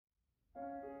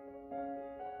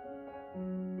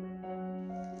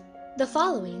The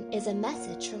following is a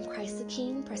message from Christ the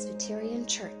King Presbyterian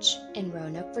Church in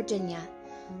Roanoke, Virginia.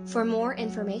 For more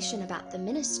information about the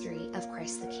ministry of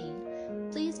Christ the King,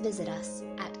 please visit us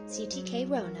at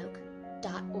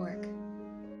ctkroanoke.org.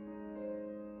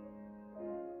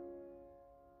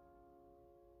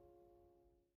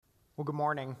 Well, good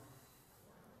morning.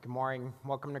 Good morning.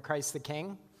 Welcome to Christ the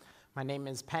King. My name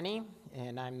is Penny,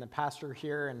 and I'm the pastor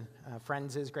here, and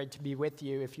friends, it's great to be with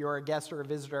you. If you're a guest or a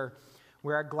visitor,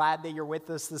 we are glad that you're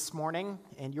with us this morning,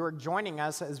 and you're joining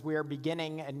us as we are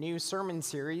beginning a new sermon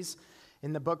series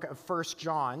in the book of 1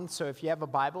 John. So if you have a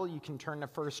Bible, you can turn to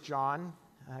 1 John.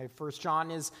 1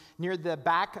 John is near the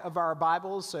back of our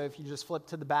Bibles, so if you just flip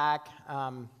to the back,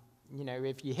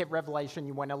 if you hit Revelation,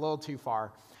 you went a little too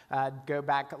far. Go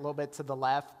back a little bit to the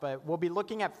left, but we'll be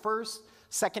looking at 1st,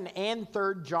 2nd, and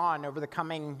 3rd John over the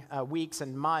coming weeks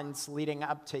and months leading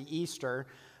up to Easter.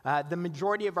 The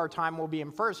majority of our time will be in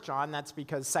 1 John. That's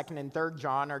because 2nd and 3rd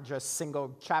John are just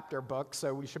single chapter books,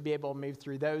 so we should be able to move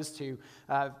through those two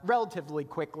relatively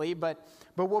quickly. But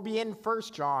we'll be in 1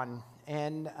 John,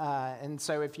 and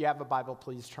so if you have a Bible,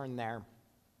 please turn there.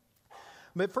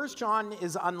 But 1 John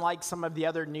is unlike some of the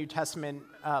other New Testament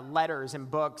letters and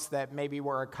books that maybe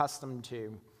we're accustomed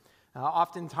to.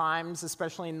 Oftentimes,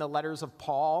 especially in the letters of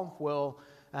Paul, we'll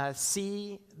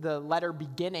see the letter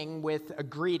beginning with a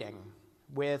greeting,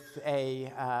 with a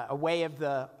way of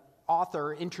the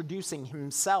author introducing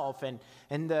himself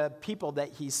and the people that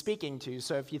he's speaking to.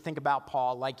 So if you think about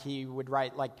Paul, like he would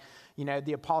write,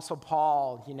 the Apostle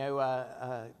Paul,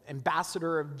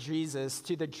 ambassador of Jesus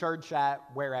to the church at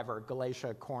wherever,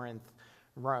 Galatia, Corinth,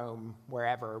 Rome,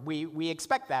 wherever. We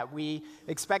expect that. We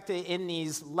expect it in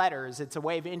these letters. It's a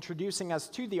way of introducing us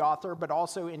to the author, but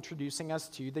also introducing us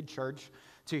to the church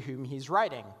to whom he's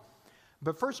writing.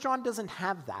 But 1 John doesn't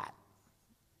have that.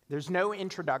 There's no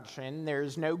introduction,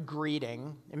 there's no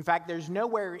greeting. In fact, there's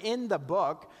nowhere in the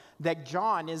book that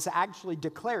John is actually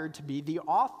declared to be the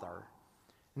author.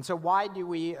 And so why do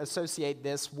we associate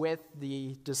this with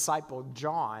the disciple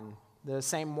John, the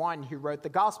same one who wrote the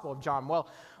Gospel of John? Well,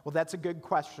 that's a good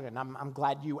question. I'm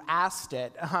glad you asked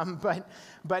it. But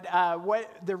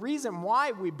the reason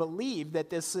why we believe that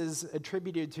this is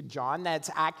attributed to John, that's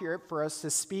accurate for us to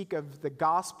speak of the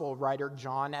Gospel writer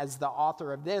John as the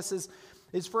author of this,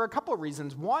 is for a couple of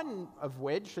reasons. One of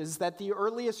which is that the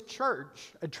earliest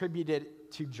church attributed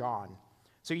it to John.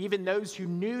 So even those who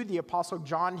knew the Apostle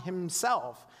John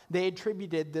himself, they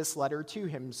attributed this letter to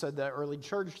him. So the early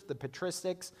church, the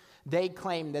patristics, they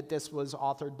claimed that this was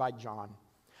authored by John.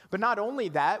 But not only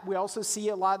that, we also see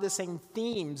a lot of the same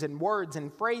themes and words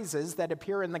and phrases that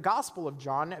appear in the Gospel of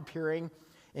John appearing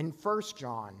in 1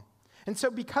 John. And so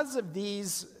because of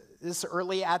this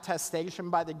early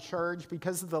attestation by the church,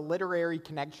 because of the literary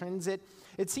connections, it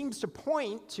seems to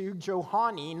point to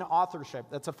Johannine authorship.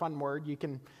 That's a fun word. You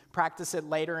can practice it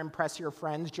later, impress your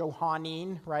friends.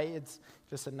 Johannine, right? It's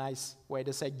just a nice way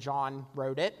to say John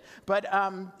wrote it. But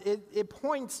it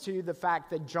points to the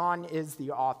fact that John is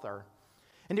the author.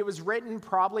 And it was written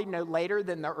probably no later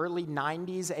than the early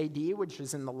 90s AD, which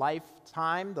is in the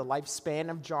lifespan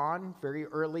of John, very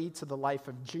early to the life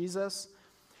of Jesus.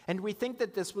 And we think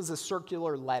that this was a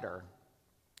circular letter.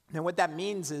 Now, what that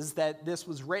means is that this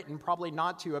was written probably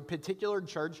not to a particular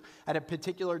church at a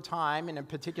particular time in a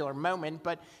particular moment,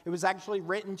 but it was actually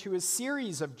written to a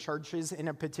series of churches in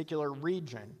a particular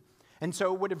region. And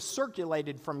so it would have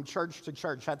circulated from church to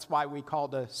church. That's why we call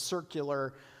it a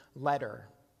circular letter.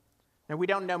 Now, we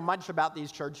don't know much about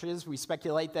these churches. We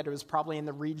speculate that it was probably in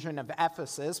the region of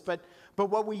Ephesus, but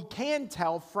what we can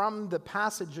tell from the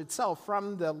passage itself,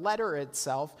 from the letter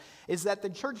itself, is that the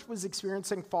church was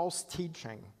experiencing false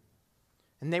teaching,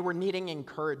 and they were needing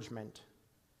encouragement.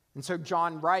 And so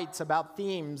John writes about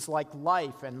themes like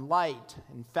life and light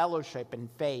and fellowship and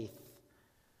faith.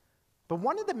 But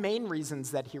one of the main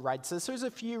reasons that he writes this, there's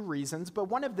a few reasons, but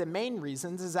one of the main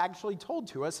reasons is actually told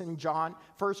to us in 1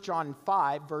 John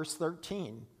 5, verse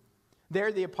 13.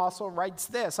 There the apostle writes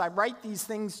this: I write these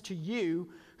things to you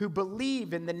who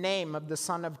believe in the name of the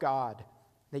Son of God,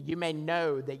 that you may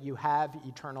know that you have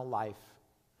eternal life.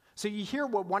 So you hear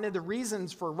what one of the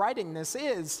reasons for writing this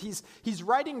is. He's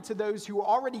writing to those who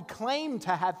already claim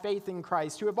to have faith in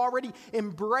Christ, who have already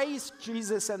embraced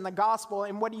Jesus and the gospel.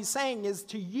 And what he's saying is,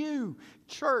 to you,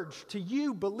 church, to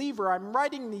you, believer, I'm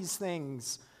writing these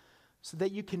things so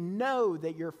that you can know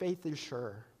that your faith is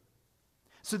sure,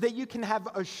 so that you can have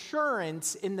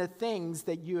assurance in the things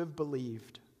that you have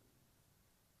believed.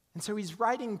 And so he's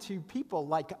writing to people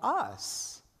like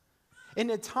us in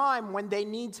a time when they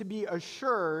need to be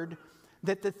assured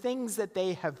that the things that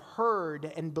they have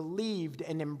heard and believed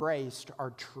and embraced are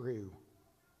true.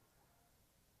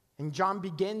 And John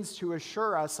begins to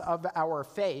assure us of our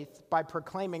faith by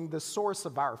proclaiming the source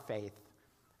of our faith.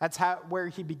 That's where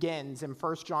he begins in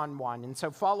 1 John 1. And so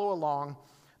follow along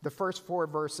the first 4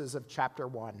 verses of chapter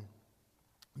 1.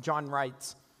 John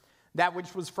writes, "That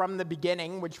which was from the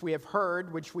beginning, which we have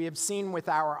heard, which we have seen with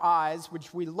our eyes,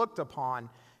 which we looked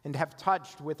upon and have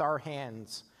touched with our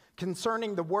hands,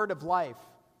 concerning the word of life.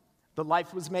 The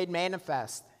life was made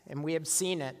manifest, and we have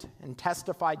seen it and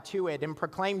testified to it and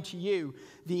proclaimed to you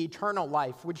the eternal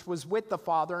life, which was with the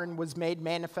Father and was made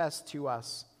manifest to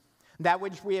us. That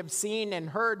which we have seen and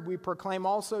heard we proclaim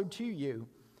also to you,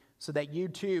 so that you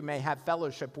too may have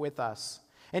fellowship with us.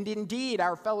 And indeed,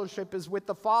 our fellowship is with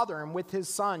the Father and with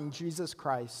his Son, Jesus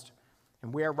Christ.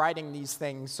 And we are writing these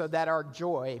things so that our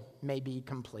joy may be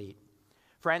complete."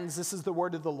 Friends, this is the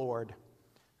word of the Lord.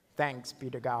 Thanks be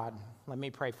to God. Let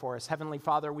me pray for us. Heavenly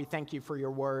Father, we thank you for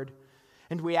your word.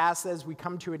 And we ask as we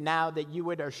come to it now that you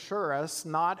would assure us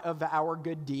not of our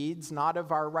good deeds, not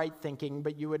of our right thinking,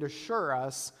 but you would assure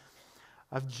us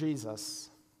of Jesus,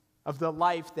 of the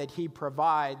life that he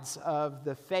provides, of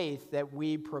the faith that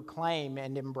we proclaim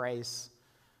and embrace.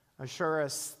 Assure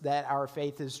us that our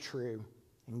faith is true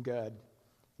and good.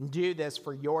 And do this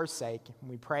for your sake. And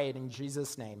we pray it in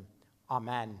Jesus' name.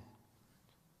 Amen.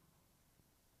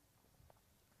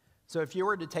 So if you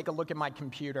were to take a look at my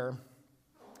computer,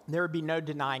 there would be no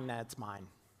denying that it's mine.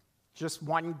 Just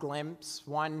one glimpse,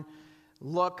 one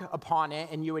look upon it,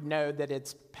 and you would know that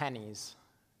it's Penny's.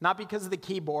 Not because of the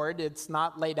keyboard, it's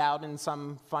not laid out in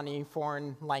some funny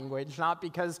foreign language. Not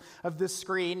because of the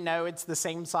screen, no, it's the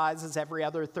same size as every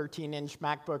other 13-inch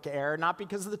MacBook Air. Not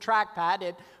because of the trackpad,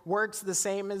 it works the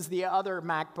same as the other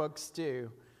MacBooks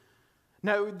do.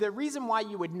 No, the reason why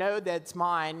you would know that it's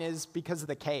mine is because of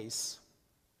the case.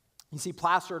 You see,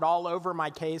 plastered all over my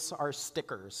case are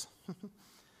stickers.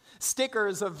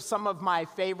 Stickers of some of my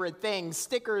favorite things,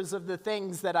 stickers of the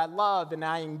things that I love and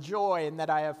I enjoy and that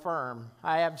I affirm.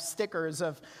 I have stickers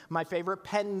of my favorite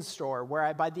pen store where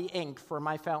I buy the ink for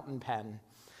my fountain pen.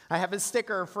 I have a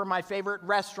sticker for my favorite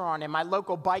restaurant and my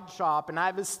local bike shop, and I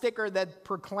have a sticker that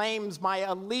proclaims my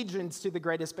allegiance to the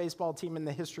greatest baseball team in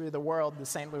the history of the world, the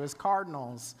St. Louis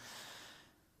Cardinals.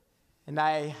 And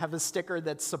I have a sticker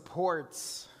that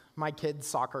supports my kids'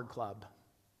 soccer club.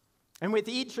 And with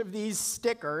each of these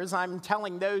stickers, I'm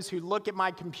telling those who look at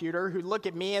my computer, who look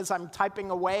at me as I'm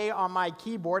typing away on my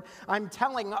keyboard, I'm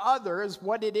telling others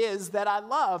what it is that I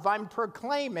love. I'm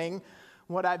proclaiming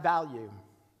what I value.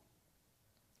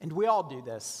 And we all do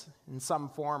this in some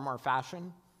form or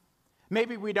fashion.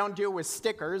 Maybe we don't do it with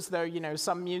stickers, though,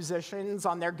 some musicians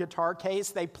on their guitar case,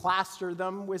 they plaster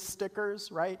them with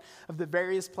stickers, right, of the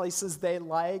various places they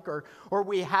like. Or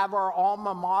we have our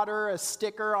alma mater, a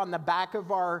sticker on the back of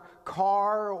our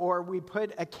car, or we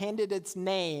put a candidate's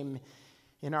name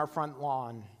in our front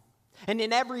lawn. And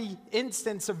in every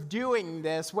instance of doing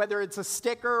this, whether it's a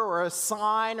sticker or a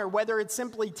sign, or whether it's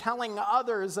simply telling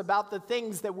others about the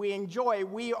things that we enjoy,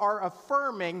 we are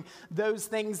affirming those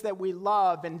things that we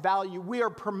love and value. We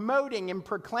are promoting and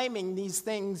proclaiming these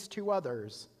things to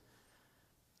others.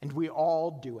 And we all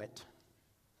do it.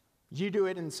 You do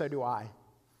it, and so do I.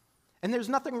 And there's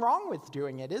nothing wrong with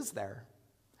doing it, is there?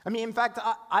 I mean, in fact,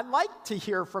 I'd like to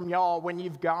hear from y'all when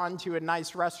you've gone to a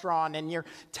nice restaurant and you're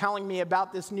telling me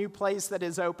about this new place that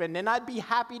is open, and I'd be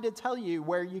happy to tell you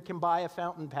where you can buy a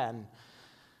fountain pen.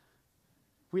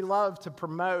 We love to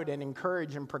promote and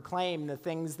encourage and proclaim the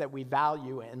things that we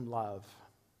value and love.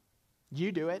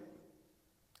 You do it,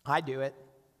 I do it,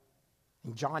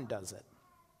 and John does it.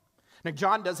 Now,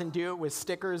 John doesn't do it with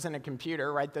stickers and a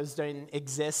computer, right? Those didn't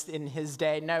exist in his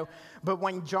day, no. But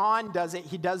when John does it,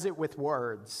 he does it with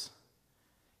words.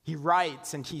 He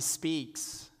writes and he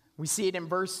speaks. We see it in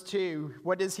verse 2.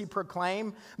 What does he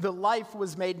proclaim? The life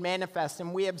was made manifest,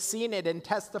 and we have seen it and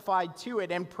testified to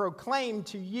it and proclaimed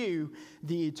to you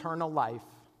the eternal life.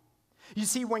 You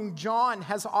see, when John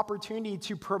has opportunity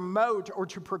to promote or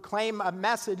to proclaim a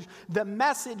message, the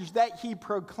message that he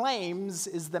proclaims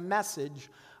is the message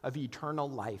of eternal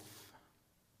life.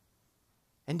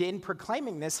 And in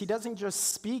proclaiming this, he doesn't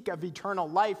just speak of eternal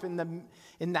life in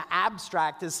the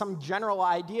abstract as some general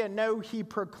idea. No, he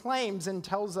proclaims and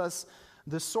tells us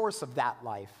the source of that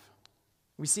life.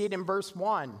 We see it in verse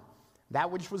 1. That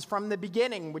which was from the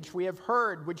beginning, which we have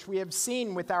heard, which we have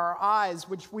seen with our eyes,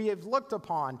 which we have looked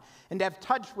upon and have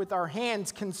touched with our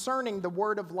hands concerning the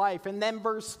word of life. And then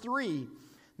verse 3,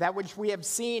 that which we have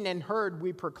seen and heard,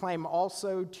 we proclaim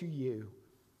also to you.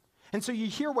 And so you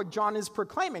hear what John is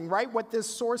proclaiming, right? What this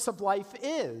source of life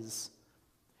is.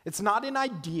 It's not an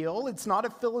ideal. It's not a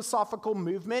philosophical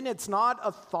movement. It's not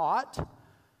a thought.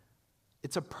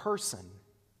 It's a person.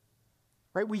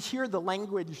 Right? We hear the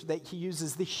language that he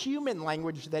uses, the human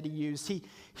language that he used.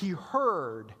 He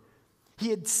heard, he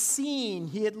had seen,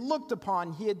 he had looked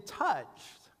upon, he had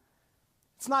touched.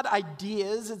 It's not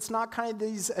ideas, it's not kind of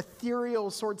these ethereal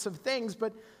sorts of things,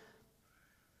 but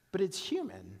it's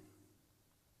human.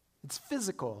 It's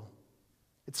physical.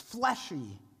 It's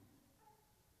fleshy.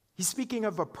 He's speaking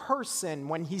of a person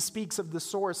when he speaks of the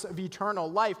source of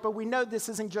eternal life, but we know this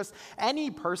isn't just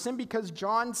any person because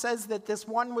John says that this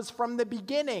one was from the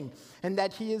beginning and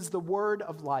that he is the word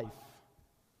of life.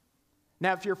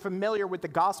 Now, if you're familiar with the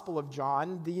Gospel of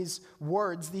John, these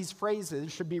words, these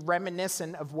phrases should be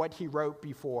reminiscent of what he wrote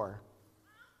before.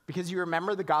 Because you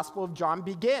remember the Gospel of John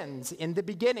begins, "In the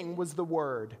beginning was the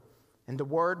Word, and the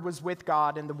Word was with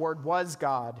God, and the Word was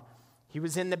God. He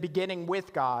was in the beginning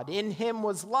with God. In him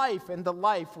was life, and the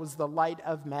life was the light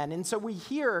of men." And so we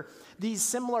hear these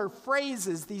similar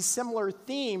phrases, these similar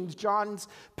themes John's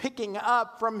picking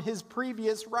up from his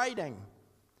previous writing.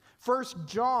 First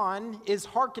John is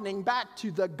hearkening back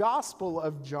to the Gospel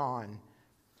of John,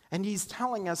 and he's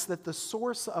telling us that the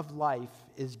source of life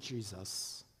is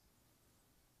Jesus.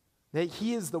 That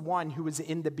he is the one who was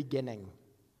in the beginning.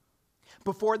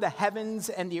 Before the heavens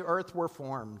and the earth were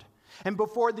formed, and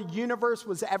before the universe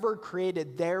was ever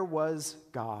created, there was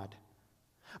God.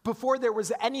 Before there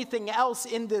was anything else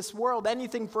in this world,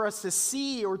 anything for us to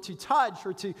see or to touch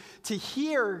or to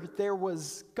hear, there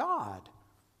was God.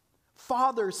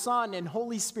 Father, Son, and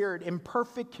Holy Spirit in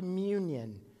perfect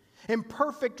communion, in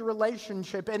perfect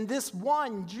relationship. And this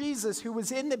one, Jesus, who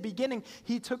was in the beginning,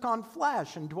 he took on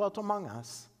flesh and dwelt among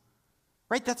us.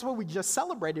 Right? That's what we just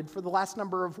celebrated for the last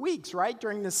number of weeks, right?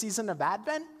 During the season of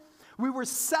Advent. We were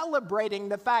celebrating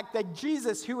the fact that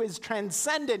Jesus, who is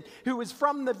transcendent, who was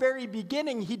from the very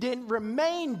beginning, he didn't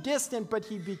remain distant, but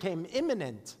he became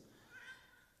immanent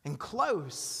and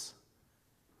close.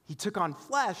 He took on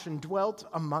flesh and dwelt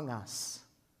among us.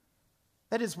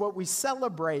 That is what we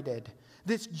celebrated.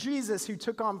 This Jesus who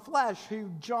took on flesh, who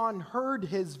John heard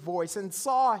his voice and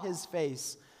saw his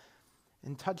face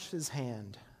and touched his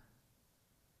hand.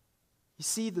 You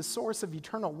see, the source of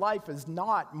eternal life is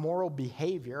not moral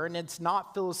behavior, and it's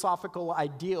not philosophical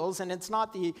ideals, and it's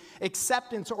not the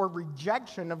acceptance or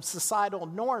rejection of societal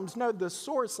norms. No, the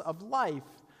source of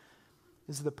life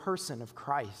is the person of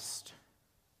Christ.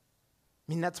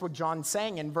 I mean, that's what John's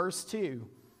saying in verse 2.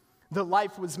 The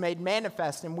life was made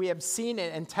manifest, and we have seen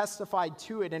it and testified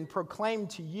to it and proclaimed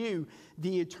to you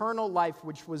the eternal life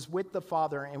which was with the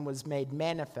Father and was made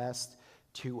manifest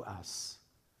to us.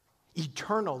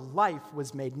 Eternal life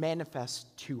was made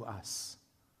manifest to us.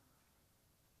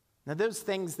 Now, those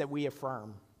things that we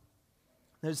affirm,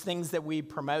 those things that we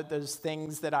promote, those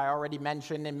things that I already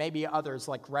mentioned, and maybe others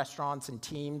like restaurants and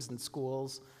teams and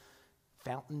schools,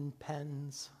 fountain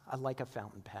pens. I like a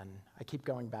fountain pen. I keep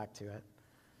going back to it.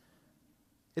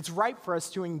 It's right for us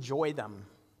to enjoy them.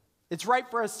 It's right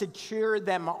for us to cheer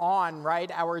them on,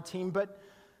 right, our team. But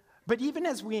even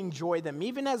as we enjoy them,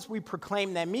 even as we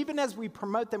proclaim them, even as we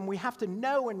promote them, we have to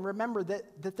know and remember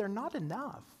that they're not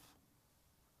enough.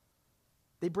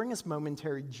 They bring us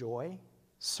momentary joy,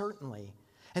 certainly.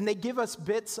 And they give us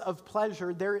bits of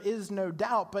pleasure, there is no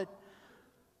doubt, but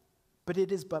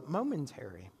it is but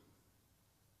momentary.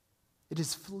 It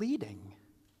is fleeting.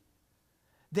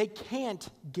 They can't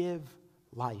give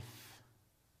life.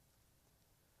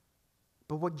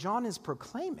 But what John is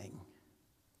proclaiming,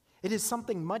 it is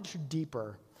something much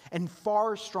deeper and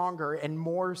far stronger and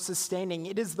more sustaining.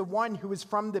 It is the one who is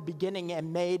from the beginning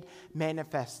and made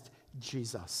manifest,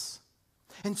 Jesus.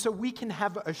 And so we can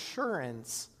have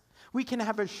assurance. We can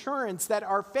have assurance that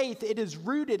our faith, it is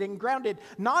rooted and grounded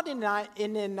not in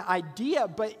an idea,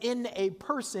 but in a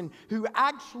person who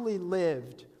actually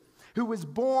lived, who was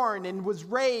born and was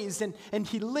raised, and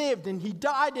he lived and he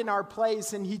died in our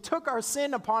place, and he took our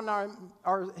sin upon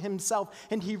himself,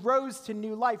 and he rose to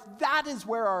new life. That is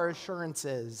where our assurance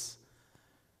is.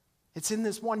 It's in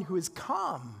this one who has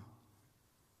come.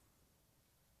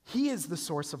 He is the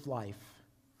source of life.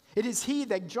 It is he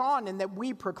that John and that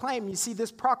we proclaim. You see, this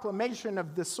proclamation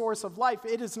of the source of life,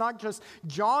 it is not just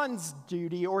John's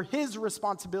duty or his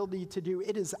responsibility to do.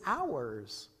 It is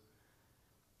ours.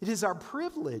 It is our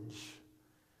privilege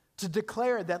to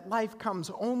declare that life comes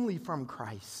only from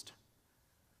Christ.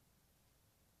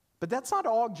 But that's not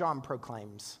all John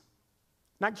proclaims.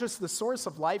 Not just the source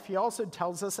of life, he also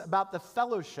tells us about the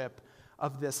fellowship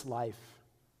of this life.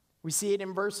 We see it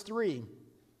in verse 3.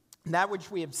 That which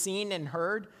we have seen and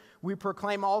heard, we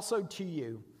proclaim also to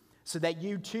you, so that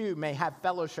you too may have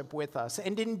fellowship with us.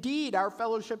 And indeed, our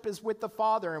fellowship is with the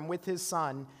Father and with his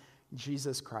Son,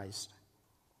 Jesus Christ.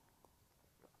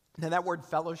 Now, that word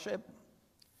fellowship,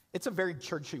 It's a very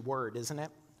churchy word, isn't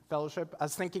it? Fellowship. I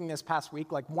was thinking this past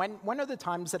week, like when are the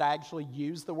times that I actually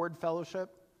use the word fellowship?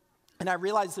 And I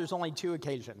realized there's only two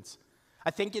occasions.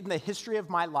 I think in the history of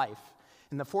my life,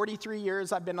 in the 43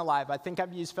 years I've been alive, I think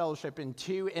I've used fellowship in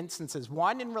two instances.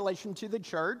 One in relation to the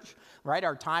church, right?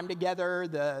 Our time together,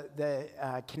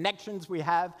 the connections we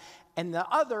have. And the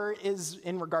other is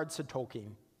in regards to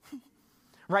Tolkien.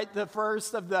 Right? The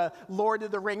first of the Lord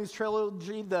of the Rings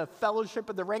trilogy, the Fellowship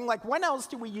of the Ring. Like, when else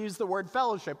do we use the word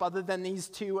fellowship other than these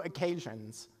two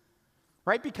occasions?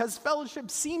 Right? Because fellowship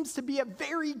seems to be a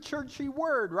very churchy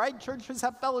word, right? Churches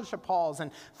have fellowship halls and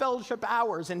fellowship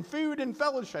hours and food and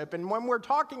fellowship. And when we're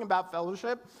talking about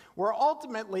fellowship, we're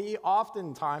ultimately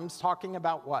oftentimes talking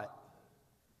about what?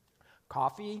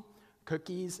 Coffee,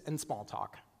 cookies, and small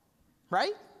talk.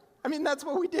 Right? I mean, that's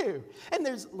what we do. And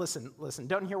listen,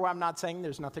 don't hear what I'm not saying.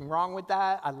 There's nothing wrong with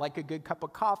that. I like a good cup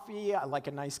of coffee. I like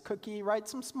a nice cookie, right?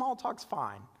 Some small talk's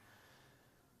fine.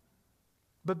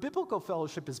 But biblical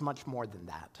fellowship is much more than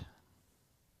that.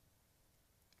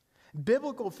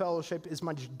 Biblical fellowship is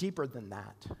much deeper than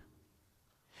that.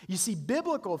 You see,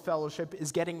 biblical fellowship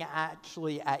is getting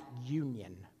actually at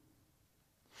union.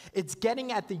 It's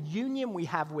getting at the union we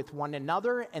have with one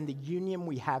another and the union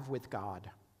we have with God.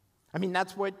 I mean,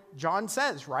 that's what John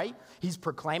says, right? He's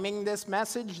proclaiming this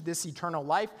message, this eternal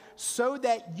life, so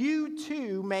that you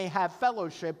too may have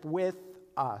fellowship with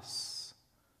us.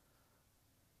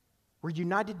 We're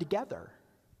united together.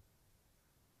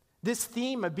 This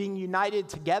theme of being united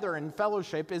together in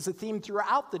fellowship is a theme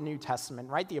throughout the New Testament,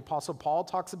 right? The Apostle Paul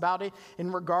talks about it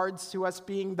in regards to us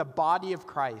being the body of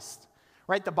Christ.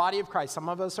 Right, the body of Christ. Some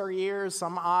of us are ears,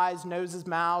 some eyes, noses,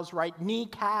 mouths, right?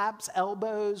 Kneecaps,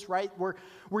 elbows, right?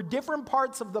 We're different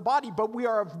parts of the body, but we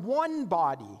are of one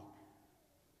body.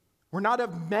 We're not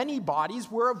of many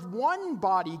bodies, we're of one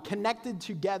body connected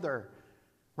together.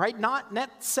 Right? Not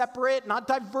separate, not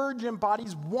divergent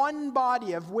bodies, one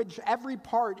body of which every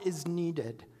part is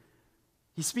needed.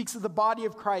 He speaks of the body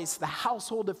of Christ, the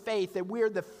household of faith, that we are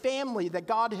the family that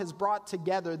God has brought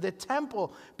together, the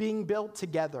temple being built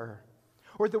together.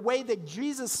 Or the way that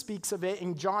Jesus speaks of it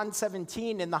in John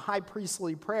 17 in the high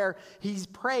priestly prayer, he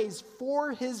prays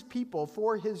for his people,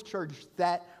 for his church,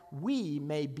 that we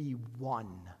may be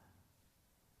one.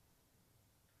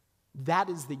 That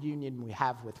is the union we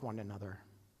have with one another.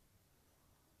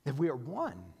 That we are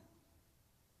one.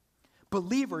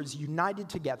 Believers united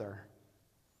together.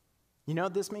 You know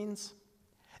what this means?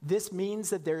 This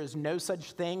means that there is no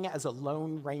such thing as a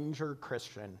Lone Ranger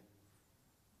Christian.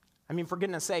 I mean, for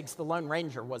goodness sakes, the Lone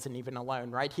Ranger wasn't even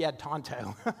alone, right? He had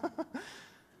Tonto.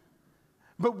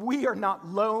 But we are not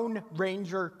Lone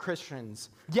Ranger Christians.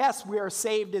 Yes, we are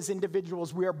saved as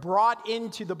individuals. We are brought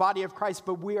into the body of Christ,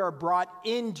 but we are brought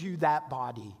into that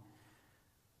body.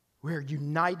 We are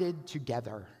united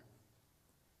together.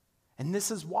 And this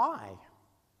is why,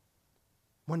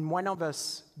 when one of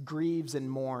us grieves and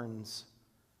mourns,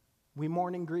 we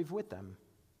mourn and grieve with them.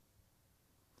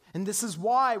 And this is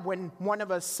why when one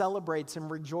of us celebrates and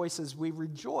rejoices, we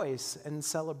rejoice and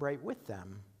celebrate with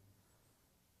them.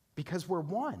 Because we're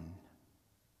one.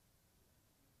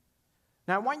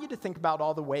 Now, I want you to think about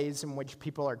all the ways in which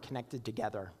people are connected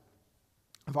together.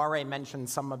 I've already mentioned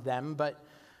some of them, but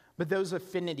those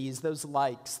affinities, those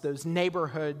likes, those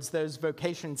neighborhoods, those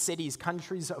vocation cities,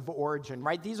 countries of origin,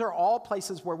 right? These are all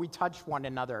places where we touch one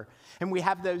another. And we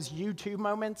have those you too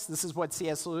moments. This is what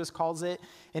C.S. Lewis calls it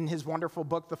in his wonderful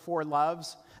book, The Four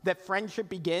Loves. That friendship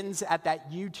begins at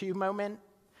that you too moment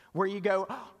where you go,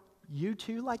 oh, you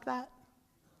too like that?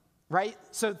 Right?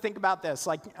 So think about this.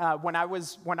 Like when I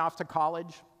went off to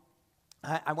college,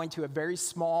 I went to a very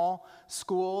small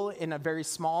school in a very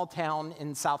small town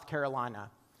in South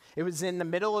Carolina. It was in the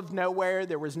middle of nowhere.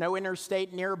 There was no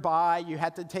interstate nearby. You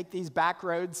had to take these back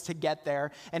roads to get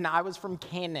there. And I was from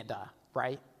Canada,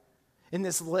 right? In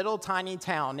this little tiny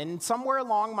town. And somewhere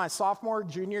along my sophomore,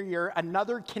 junior year,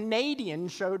 another Canadian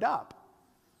showed up.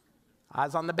 I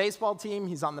was on the baseball team.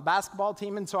 He's on the basketball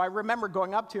team. And so I remember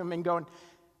going up to him and going,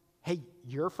 hey,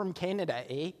 you're from Canada,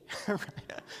 eh?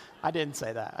 I didn't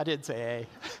say that. I did say,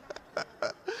 eh.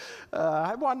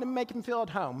 I wanted to make him feel at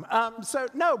home.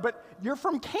 No, but you're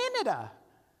from Canada.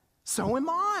 So am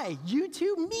I. You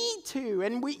too, me too.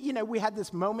 And we had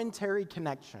this momentary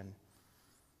connection.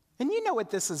 And you know what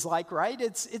this is like, right?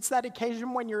 It's that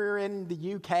occasion when you're in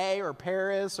the UK or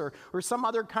Paris or some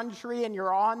other country and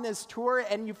you're on this tour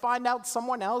and you find out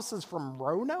someone else is from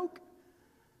Roanoke.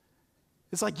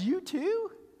 It's like, you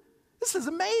too? This is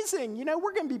amazing.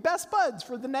 We're going to be best buds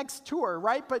for the next tour,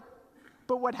 right? But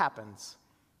what happens?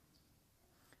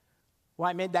 Well,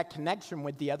 I made that connection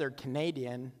with the other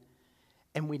Canadian,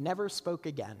 and we never spoke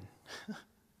again.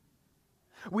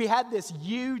 We had this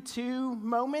you too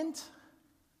moment.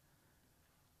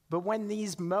 But when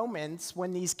these moments,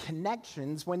 when these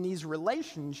connections, when these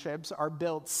relationships are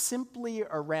built simply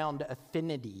around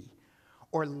affinity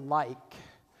or like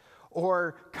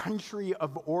or country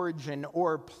of origin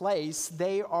or place,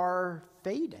 they are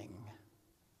fading.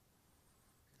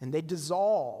 And they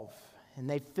dissolve and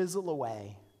they fizzle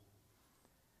away.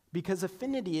 Because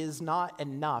affinity is not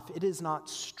enough. It is not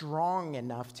strong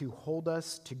enough to hold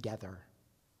us together.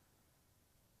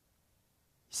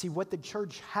 See, what the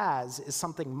church has is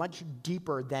something much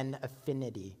deeper than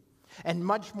affinity and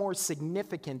much more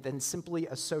significant than simply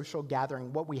a social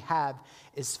gathering. What we have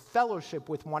is fellowship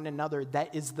with one another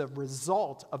that is the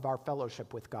result of our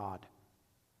fellowship with God.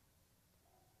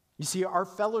 You see, our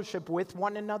fellowship with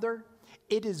one another,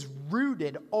 it is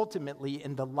rooted ultimately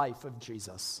in the life of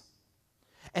Jesus.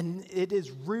 And it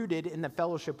is rooted in the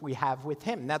fellowship we have with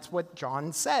him. That's what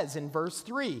John says in verse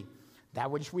 3. That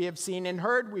which we have seen and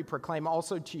heard, we proclaim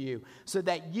also to you, so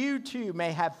that you too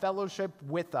may have fellowship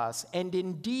with us. And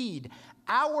indeed,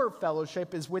 our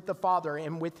fellowship is with the Father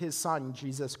and with his Son,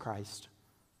 Jesus Christ.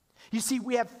 You see,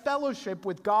 we have fellowship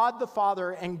with God the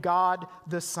Father and God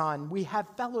the Son. We have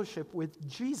fellowship with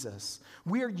Jesus.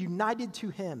 We are united to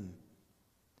him.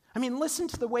 I mean, listen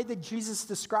to the way that Jesus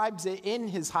describes it in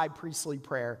his high priestly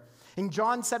prayer. In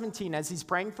John 17, as he's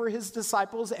praying for his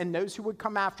disciples and those who would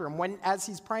come after him, as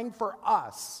he's praying for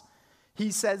us,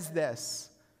 he says this,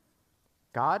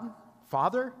 God,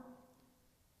 Father,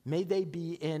 may they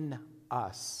be in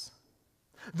us.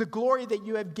 The glory that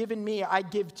you have given me, I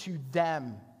give to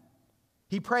them.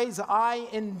 He prays, I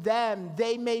in them,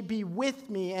 they may be with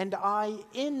me, and I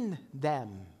in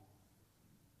them.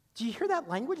 Do you hear that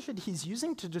language that he's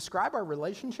using to describe our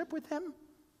relationship with him?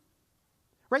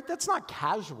 Right? That's not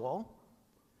casual.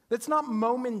 That's not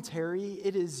momentary.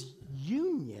 It is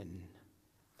union.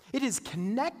 It is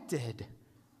connected.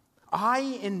 I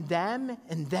in them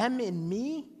and them in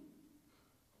me,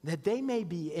 that they may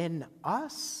be in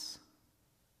us.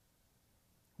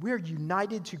 We are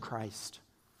united to Christ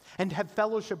and have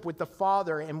fellowship with the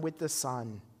Father and with the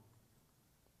Son.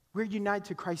 We're united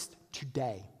to Christ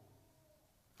today.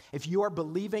 If you are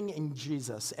believing in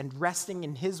Jesus and resting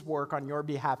in his work on your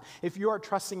behalf, if you are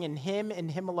trusting in him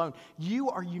and him alone, you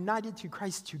are united to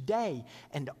Christ today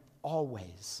and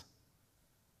always.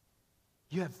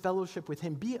 You have fellowship with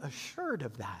him. Be assured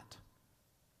of that.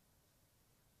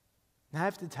 Now I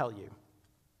have to tell you,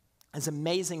 as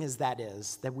amazing as that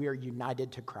is, that we are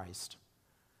united to Christ,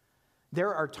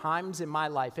 there are times in my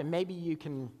life, and maybe you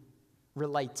can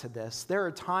relate to this, there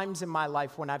are times in my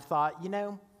life when I've thought,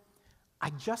 I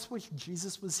just wish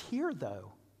Jesus was here,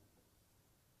 though.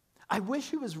 I wish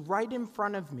he was right in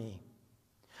front of me.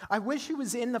 I wish he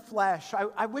was in the flesh.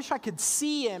 I wish I could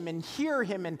see him and hear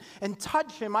him and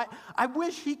touch him. I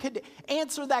wish he could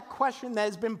answer that question that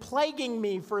has been plaguing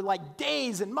me for like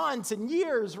days and months and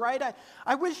years, right?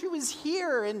 I wish he was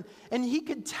here and he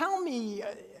could tell me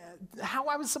how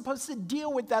I was supposed to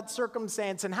deal with that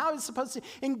circumstance and how I was supposed to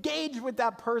engage with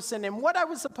that person and what I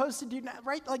was supposed to do,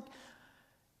 right?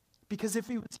 Because if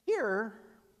he was here,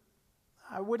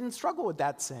 I wouldn't struggle with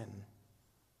that sin.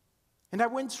 And I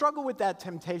wouldn't struggle with that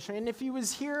temptation. And if he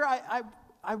was here,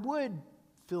 I would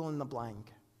fill in the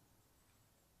blank.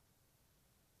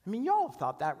 I mean, y'all have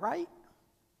thought that, right?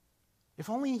 If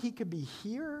only he could be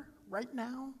here right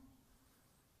now.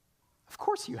 Of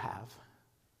course you have.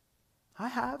 I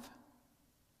have.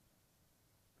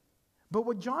 But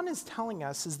what John is telling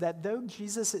us is that though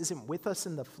Jesus isn't with us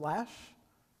in the flesh,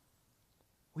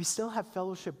 we still have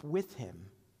fellowship with him.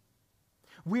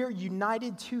 We are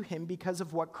united to him because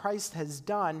of what Christ has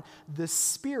done. The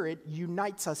Spirit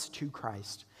unites us to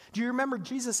Christ. Do you remember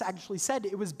Jesus actually said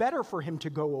it was better for him to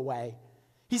go away?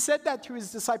 He said that to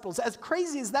his disciples. As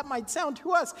crazy as that might sound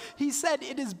to us, he said,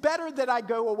 it is better that I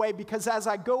go away because as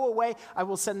I go away, I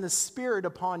will send the Spirit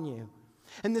upon you.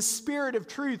 And the Spirit of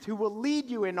truth who will lead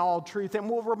you in all truth and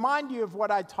will remind you of what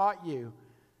I taught you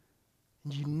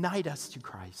and unite us to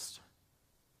Christ.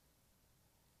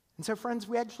 And so, friends,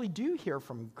 we actually do hear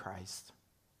from Christ.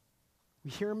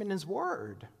 We hear him in his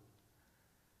word.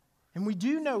 And we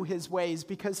do know his ways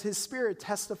because his Spirit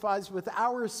testifies with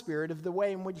our spirit of the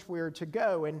way in which we are to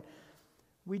go. And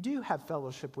we do have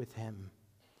fellowship with him.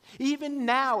 Even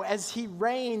now, as he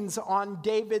reigns on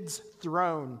David's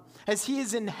throne, as he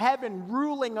is in heaven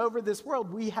ruling over this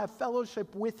world, we have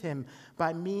fellowship with him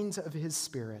by means of his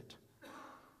Spirit.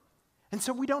 And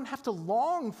so we don't have to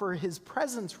long for his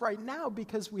presence right now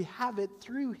because we have it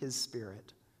through his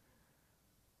Spirit.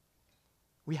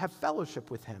 We have fellowship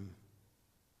with him.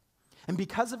 And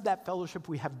because of that fellowship,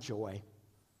 we have joy.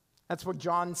 That's what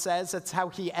John says. That's how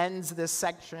he ends this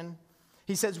section.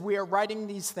 He says, we are writing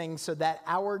these things so that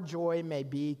our joy may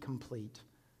be complete.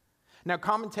 Now,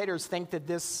 commentators think that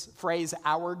this phrase,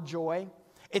 our joy,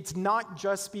 it's not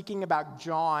just speaking about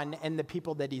John and the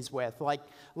people that he's with.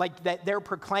 Like that they're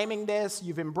proclaiming this,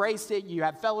 you've embraced it, you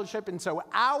have fellowship, and so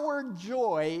our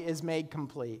joy is made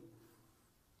complete.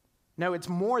 No, it's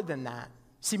more than that.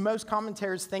 See, most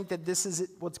commentators think that this is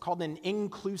what's called an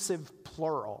inclusive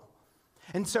plural.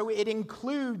 And so it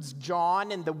includes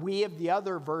John and the we of the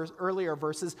other earlier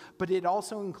verses, but it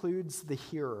also includes the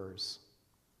hearers.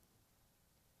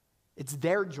 It's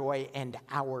their joy and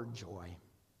our joy.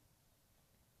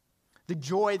 The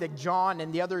joy that John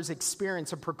and the others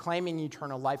experience of proclaiming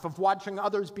eternal life, of watching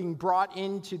others being brought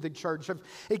into the church, of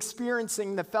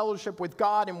experiencing the fellowship with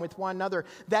God and with one another,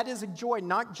 that is a joy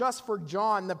not just for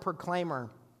John, the proclaimer,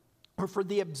 or for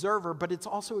the observer, but it's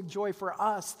also a joy for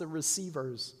us, the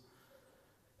receivers.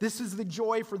 This is the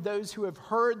joy for those who have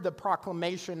heard the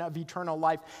proclamation of eternal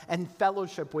life and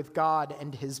fellowship with God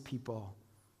and his people.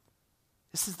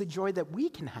 This is the joy that we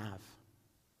can have,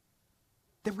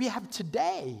 that we have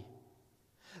today,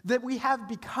 that we have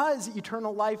because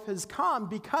eternal life has come,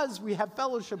 because we have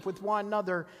fellowship with one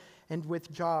another and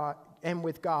with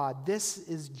God. This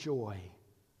is joy.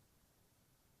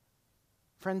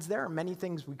 Friends, there are many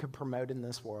things we could promote in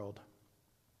this world.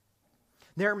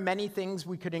 There are many things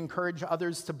we could encourage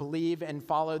others to believe and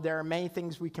follow. There are many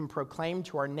things we can proclaim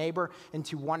to our neighbor and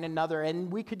to one another. And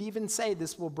we could even say,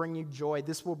 this will bring you joy.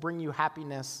 This will bring you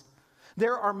happiness.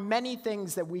 There are many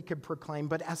things that we could proclaim.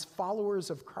 But as followers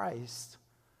of Christ,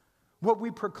 what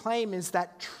we proclaim is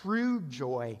that true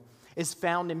joy is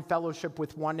found in fellowship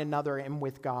with one another and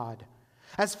with God.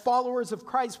 As followers of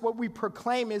Christ, what we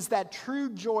proclaim is that true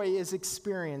joy is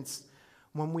experienced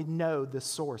when we know the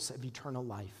source of eternal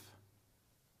life.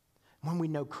 When we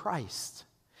know Christ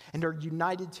and are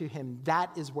united to him, that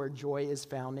is where joy is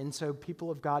found. And so, people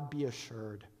of God, be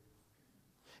assured.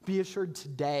 Be assured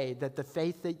today that the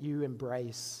faith that you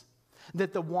embrace,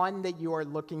 that the one that you are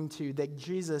looking to, that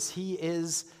Jesus, he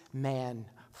is man,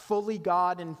 fully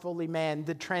God and fully man.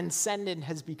 The transcendent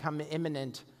has become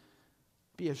immanent.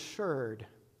 Be assured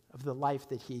of the life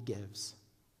that he gives.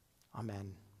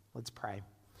 Amen. Let's pray.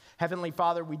 Heavenly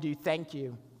Father, we do thank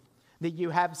you that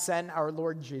you have sent our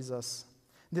Lord Jesus,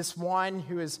 this one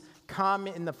who has come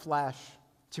in the flesh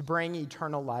to bring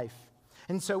eternal life.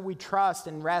 And so we trust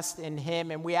and rest in him,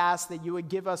 and we ask that you would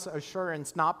give us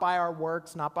assurance, not by our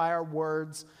works, not by our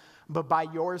words, but by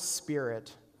your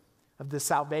Spirit of the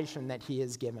salvation that he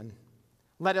has given.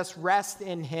 Let us rest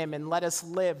in him and let us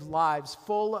live lives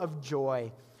full of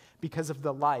joy because of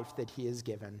the life that he has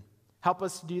given. Help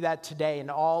us to do that today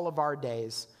and all of our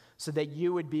days so that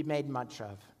you would be made much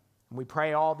of. And we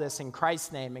pray all this in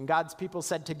Christ's name. And God's people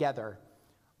said together,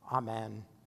 Amen.